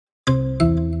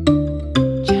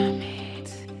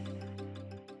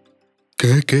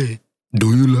Keke,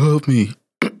 do you love me?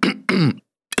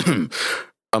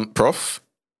 Prof?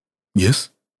 Yes?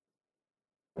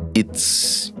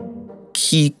 It's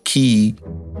Keke.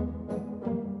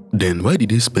 Then why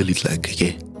did they spell it like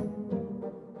Keke?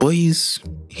 Boys,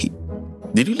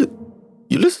 did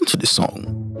you listen to the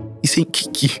song? He said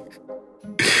Keke.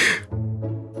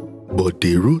 But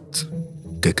they wrote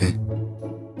Keke.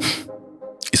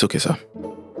 It's okay, sir.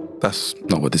 That's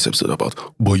not what this episode is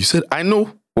about. But you said, I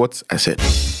know what I said.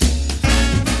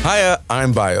 Hiya,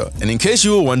 I'm Bayo, and in case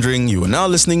you were wondering, you are now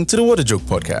listening to the What a Joke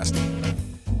podcast.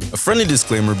 A friendly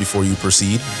disclaimer before you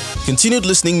proceed: continued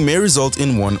listening may result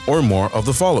in one or more of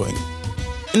the following: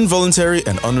 involuntary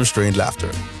and unrestrained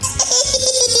laughter,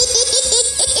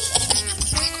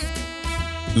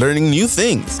 learning new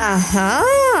things,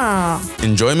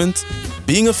 enjoyment,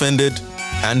 being offended,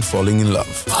 and falling in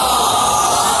love.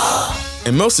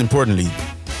 And most importantly,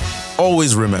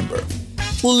 always remember,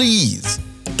 please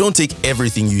don't take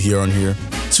everything you hear on here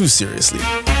too seriously.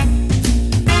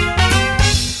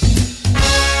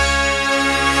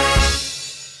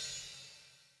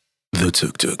 The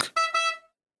tuk-tuk.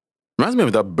 Reminds me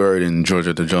of that bird in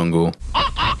Georgia the Jungle.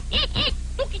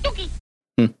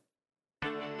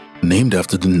 named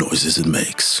after the noises it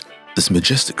makes, this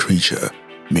majestic creature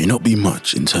may not be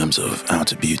much in terms of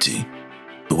outer beauty,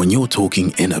 but when you're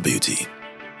talking inner beauty,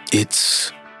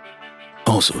 it's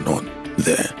also not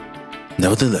there.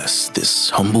 Nevertheless, this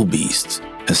humble beast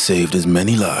has saved as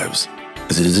many lives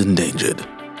as it is endangered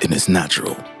in its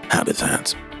natural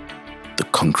habitat, the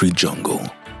concrete jungle.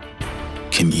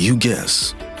 Can you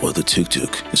guess what the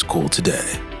tuk-tuk is called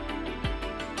today?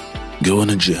 Go on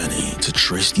a journey to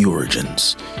trace the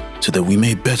origins so that we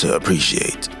may better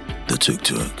appreciate the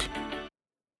tuk-tuk.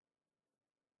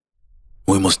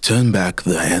 We must turn back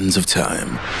the hands of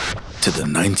time to the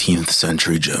 19th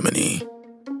century Germany.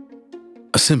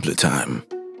 A simpler time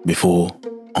before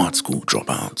art school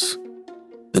dropouts.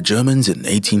 The Germans in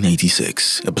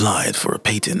 1886 applied for a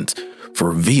patent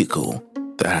for a vehicle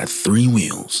that had 3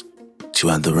 wheels, 2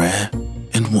 at the rear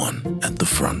and 1 at the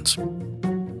front.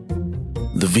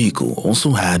 The vehicle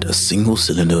also had a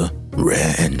single-cylinder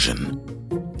rear engine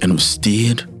and was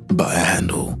steered by a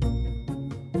handle.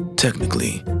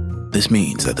 Technically, this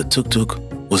means that the tuk-tuk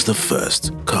was the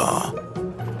first car.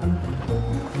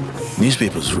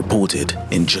 Newspapers reported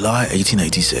in July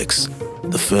 1886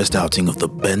 the first outing of the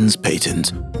Benz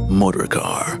patent motor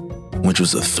car, which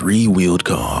was a 3-wheeled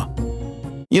car.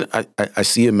 You know, I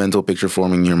see a mental picture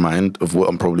forming in your mind of what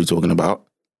I'm probably talking about.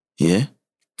 Yeah?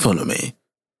 Follow me.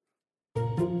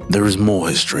 There is more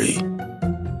history,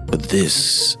 but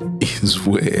this is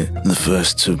where the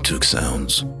first tuk-tuk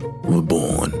sounds were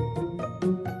born.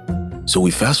 So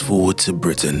we fast forward to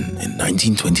Britain in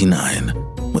 1929,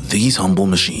 where these humble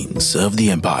machines served the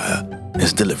empire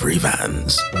as delivery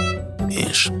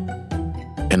vans-ish.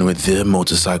 And with their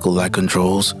motorcycle-like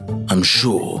controls, I'm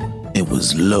sure it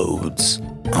was loads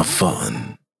of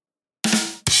fun.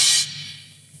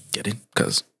 Get it?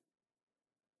 'Cause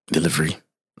delivery,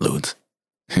 loads.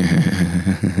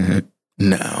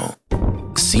 Now,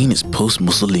 scene is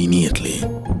post-Mussolini Italy.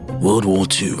 World War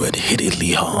II had hit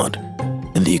Italy hard,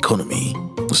 and the economy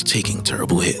was taking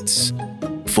terrible hits.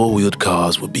 4-wheeled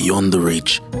cars were beyond the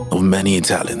reach of many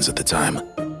Italians at the time.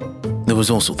 There was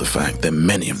also the fact that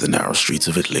many of the narrow streets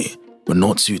of Italy were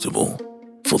not suitable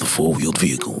for the 4-wheeled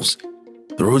vehicles.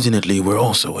 The roads in Italy were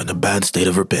also in a bad state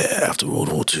of repair after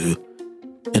World War II.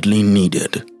 Italy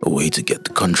needed a way to get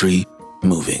the country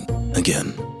moving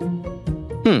again.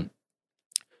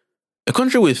 A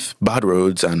country with bad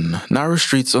roads and narrow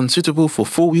streets unsuitable for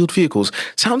 4-wheeled vehicles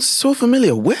sounds so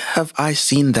familiar. Where have I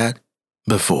seen that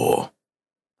before?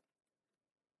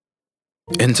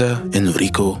 Enter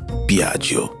Enrico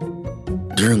Piaggio.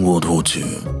 During World War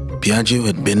II, Piaggio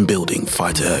had been building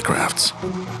fighter aircrafts,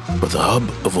 but the hub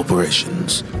of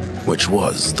operations, which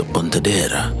was the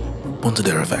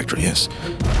Pontedera factory,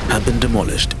 had been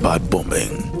demolished by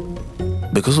bombing.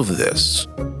 Because of this,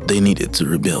 they needed to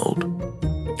rebuild.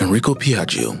 Enrico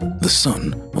Piaggio, the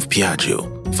son of Piaggio,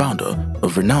 founder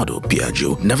of Rinaldo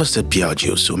Piaggio, never said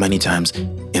Piaggio so many times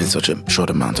in such a short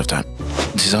amount of time,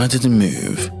 decided to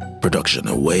move production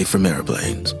away from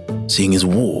airplanes, seeing as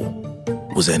war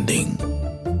was ending,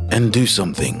 and do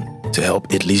something to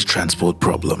help Italy's transport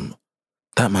problem.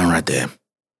 That man right there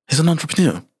is an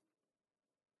entrepreneur.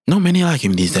 Not many like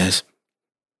him these days.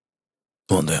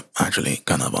 Well, there actually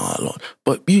kind of are a lot,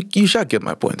 but you shall get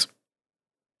my point.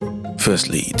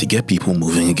 Firstly, to get people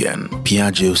moving again,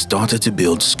 Piaggio started to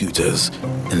build scooters,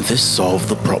 and this solved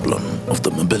the problem of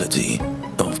the mobility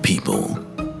of people,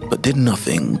 but did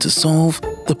nothing to solve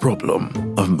the problem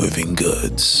of moving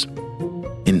goods.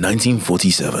 In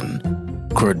 1947,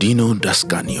 Corradino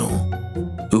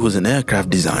Dascanio, who was an aircraft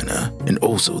designer and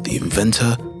also the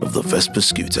inventor of the Vespa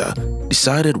scooter,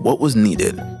 decided what was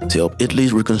needed to help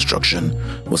Italy's reconstruction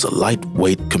was a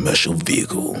lightweight commercial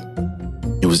vehicle.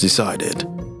 It was decided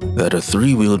that a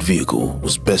three-wheeled vehicle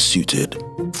was best suited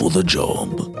for the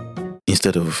job.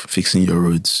 Instead of fixing your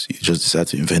roads, you just decide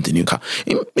to invent a new car.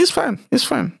 It's fine.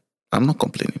 I'm not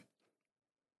complaining.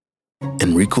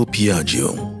 Enrico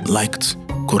Piaggio liked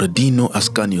Corradino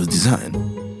Ascanio's design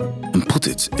and put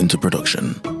it into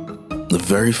production. The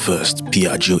very first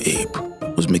Piaggio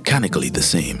Ape was mechanically the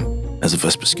same as a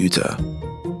Vespa scooter,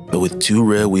 but with two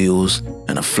rear wheels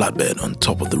and a flatbed on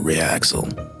top of the rear axle.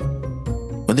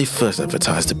 When they first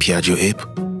advertised the Piaggio Ape,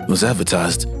 it was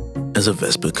advertised as a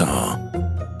Vespa car.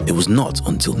 It was not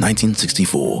until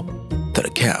 1964 that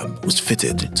a cab was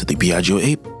fitted to the Piaggio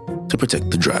Ape to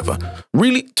protect the driver.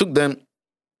 Really took them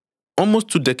almost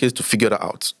 2 decades to figure that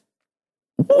out.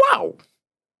 Wow!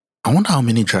 I wonder how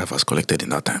many drivers collected in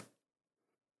that time.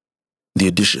 The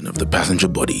addition of the passenger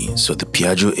body saw the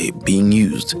Piaggio Ape being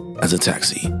used as a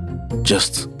taxi,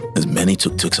 just as many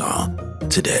tuk-tuks are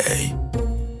today.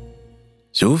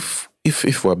 So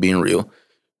if we're being real,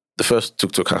 the first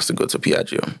tuk-tuk has to go to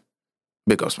Piaggio.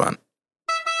 Big ups, man.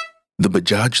 The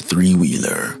Bajaj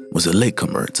three-wheeler was a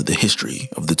latecomer to the history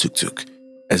of the tuk-tuk,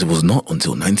 as it was not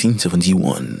until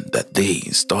 1971 that they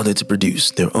started to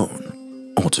produce their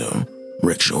own auto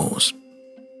rickshaws.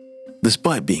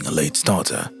 Despite being a late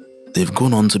starter, they've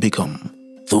gone on to become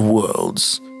the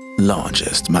world's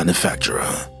largest manufacturer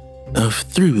of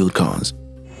three-wheeled cars.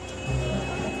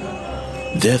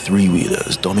 Their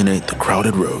three-wheelers dominate the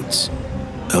crowded roads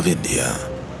of India.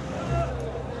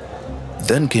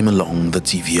 Then came along the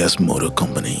TVS Motor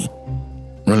Company.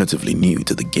 Relatively new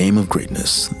to the game of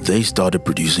greatness, they started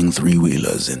producing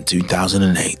three-wheelers in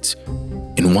 2008.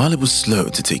 And while it was slow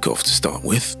to take off to start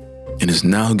with, it is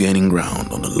now gaining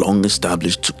ground on the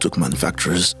long-established tuk-tuk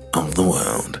manufacturers of the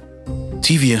world.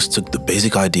 TVS took the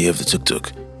basic idea of the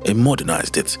tuk-tuk and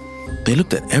modernized it. They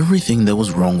looked at everything that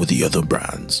was wrong with the other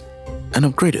brands and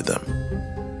upgraded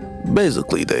them.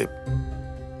 Basically, they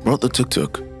brought the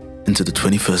tuk-tuk into the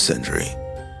 21st century.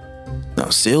 Now,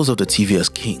 sales of the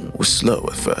TVS King were slow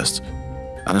at first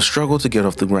and a struggle to get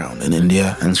off the ground in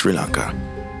India and Sri Lanka,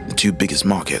 the two biggest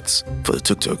markets for the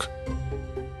tuk-tuk.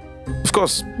 Of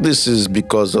course, this is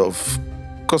because of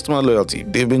customer loyalty.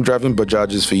 They've been driving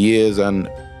Bajajes for years and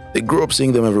they grew up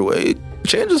seeing them everywhere.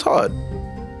 Change is hard.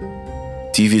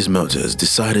 TVS Motors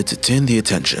decided to turn the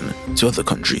attention to other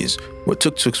countries where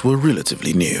tuk-tuks were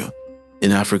relatively new,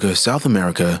 in Africa, South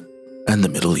America, and the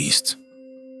Middle East.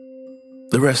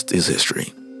 The rest is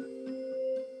history.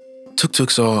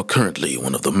 Tuk-tuks are currently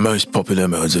one of the most popular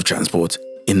modes of transport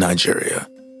in Nigeria,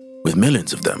 with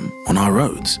millions of them on our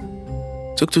roads.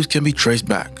 Tuk-tuks can be traced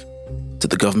back to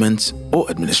the government or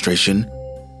administration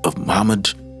of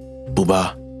Muhammad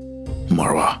Buba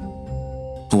Marwa,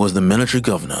 who was the military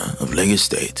governor of Lagos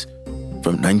State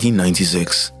from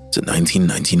 1996 to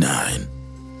 1999.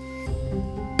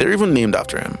 They're even named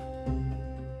after him.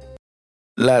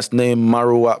 Last name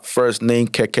Marwa, first name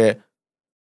Keke.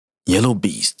 Yellow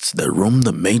beasts that roam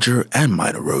the major and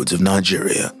minor roads of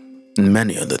Nigeria and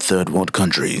many other third world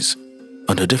countries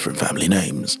under different family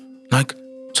names, like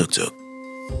tuk-tuk.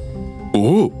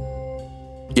 Ooh.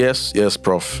 Yes,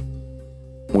 prof.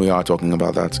 We are talking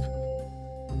about that.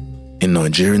 In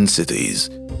Nigerian cities,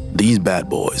 these bad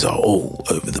boys are all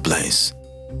over the place.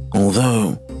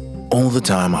 Although, all the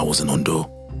time I was in Ondo,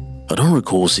 I don't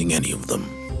recall seeing any of them.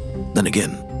 Then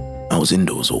again, I was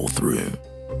indoors all through.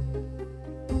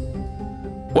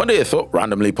 One day a thought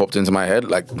randomly popped into my head,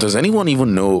 like, does anyone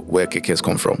even know where Kekes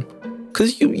come from?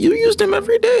 Because you use them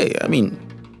every day. I mean,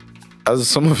 as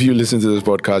some of you listen to this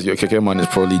podcast, your Keke man is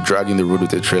probably dragging the road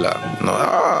with a trailer.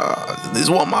 This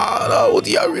one man,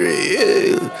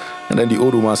 and then the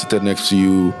old woman sitting next to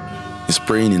you is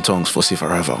praying in tongues for safe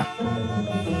arrival.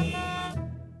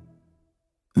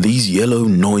 These yellow,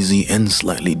 noisy, and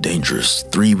slightly dangerous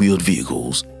three-wheeled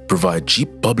vehicles provide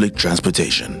cheap public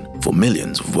transportation for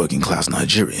millions of working-class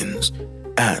Nigerians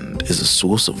and is a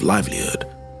source of livelihood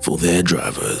for their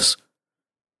drivers.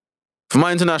 For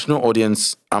my international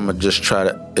audience, I'm going to just try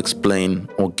to explain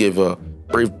or give a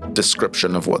brief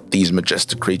description of what these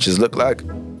majestic creatures look like.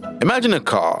 Imagine a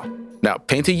car, now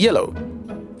painted yellow.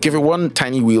 Give it one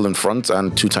tiny wheel in front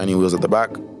and two tiny wheels at the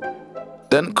back.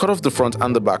 Then cut off the front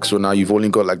and the back, so now you've only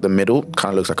got like the middle,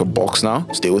 kind of looks like a box now,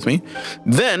 stay with me.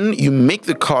 Then you make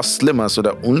the car slimmer so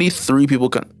that only 3 people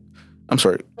can... I'm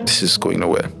sorry, this is going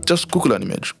nowhere. Just Google an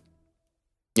image.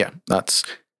 Yeah, that's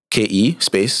Ke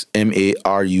space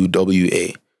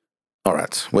Maruwa.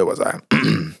 Alright, where was I?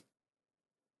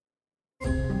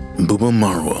 Buba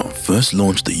Marwa first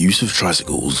launched the use of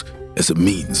tricycles as a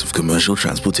means of commercial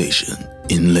transportation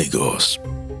in Lagos.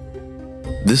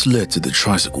 This led to the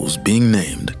tricycles being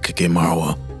named Keke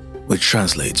Marwa, which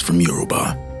translates from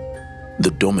Yoruba,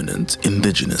 the dominant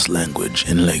indigenous language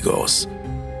in Lagos.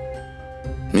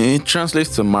 It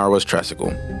translates to Marwa's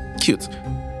tricycle. Cute.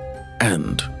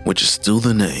 And which is still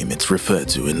the name it's referred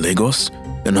to in Lagos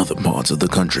and other parts of the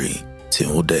country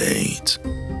till date.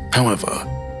 However,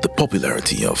 the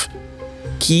popularity of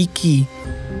Keke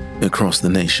across the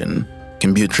nation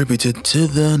can be attributed to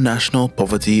the National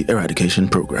Poverty Eradication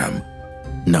Program,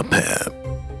 NAPEP,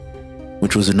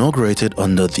 which was inaugurated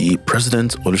under the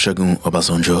President Olusegun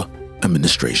Obasanjo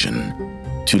administration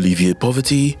to alleviate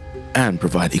poverty and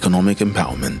provide economic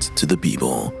empowerment to the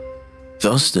people.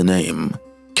 Thus, the name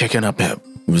Keke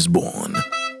NAPEP was born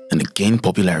and it gained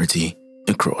popularity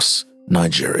across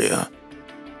Nigeria.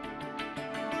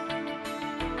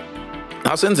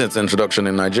 Now, since its introduction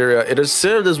in Nigeria, it has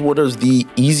served as one of the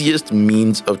easiest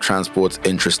means of transport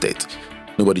intrastate.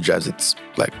 Nobody drives it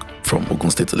from Ogun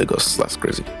State to Lagos. That's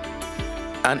crazy.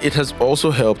 And it has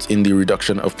also helped in the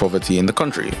reduction of poverty in the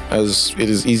country, as it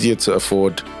is easier to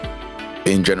afford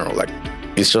in general.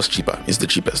 It's just cheaper. It's the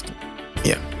cheapest.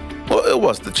 Yeah. Well, it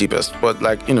was the cheapest, but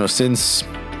since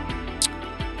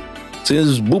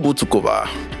Bubu took over,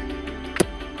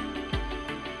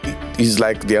 it's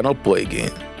like they are not poor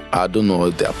again. I don't know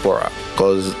if they are poorer,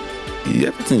 because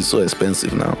everything is so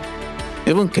expensive now.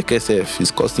 Even Keke Sef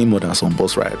is costing more than some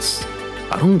bus rides.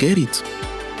 I don't get it.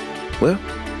 Well,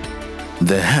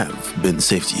 there have been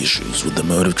safety issues with the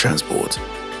mode of transport,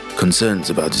 concerns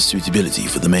about its suitability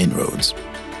for the main roads.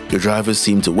 The drivers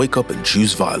seem to wake up and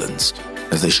choose violence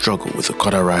as they struggle with the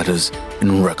Okada riders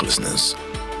in recklessness,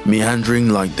 meandering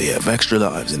like they have extra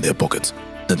lives in their pockets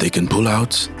that they can pull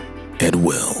out at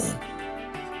will.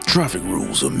 Traffic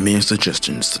rules are mere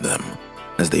suggestions to them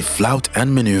as they flout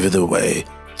and maneuver their way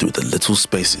through the little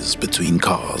spaces between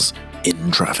cars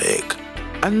in traffic.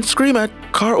 And scream at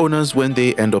car owners when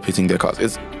they end up hitting their cars.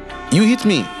 It's, you hit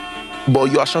me,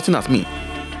 but you are shouting at me.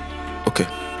 Okay,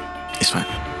 it's fine.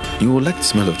 You will like the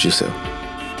smell of diesel.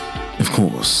 Of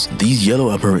course, these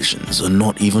yellow apparitions are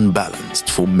not even balanced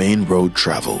for main road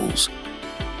travels.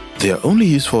 They are only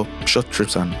used for short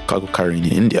trips and cargo carrying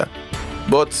in India.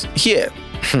 But here,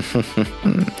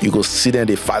 you go see them,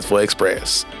 they fight for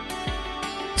express.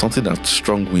 Something that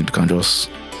strong wind can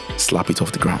just slap it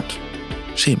off the ground.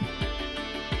 Shame.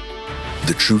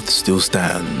 The truth still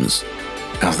stands,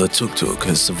 as the tuk-tuk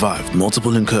has survived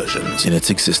multiple incursions in its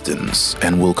existence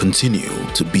and will continue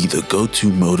to be the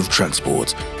go-to mode of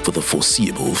transport for the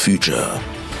foreseeable future.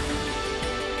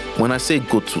 When I say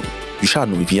go-to, you shall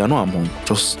know if you are not among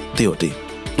just day or day.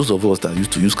 Those of us that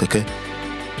used to use Keke,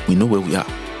 we know where we are.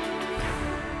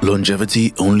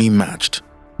 Longevity only matched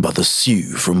by the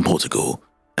Sioux from Portugal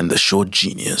and the short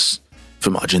genius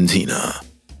from Argentina.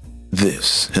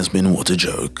 This has been What a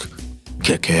Joke,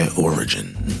 Keke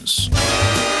Origins.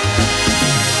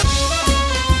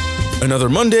 Another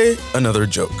Monday, another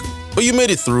joke. But you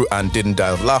made it through and didn't die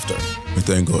of laughter. We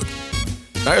thank God.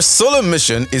 Our sole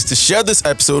mission is to share this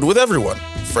episode with everyone.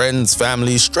 Friends,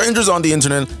 family, strangers on the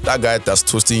internet, that guy that's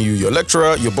toasting you, your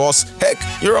lecturer, your boss, heck,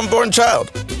 your unborn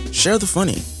child. Share the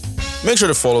funny. Make sure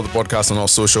to follow the podcast on all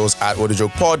socials at What a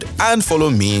Joke Pod and follow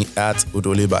me at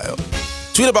Udolebayo.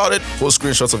 Tweet about it, post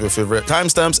screenshots of your favorite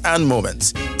timestamps and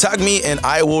moments. Tag me and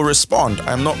I will respond.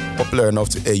 I'm not popular enough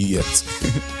to air you yet.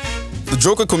 The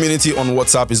Joker community on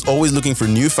WhatsApp is always looking for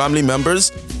new family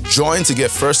members. Join to get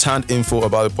first-hand info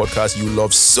about the podcast you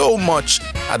love so much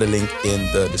at the link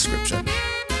in the description.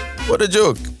 What a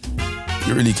joke.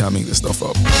 You really can't make this stuff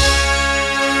up.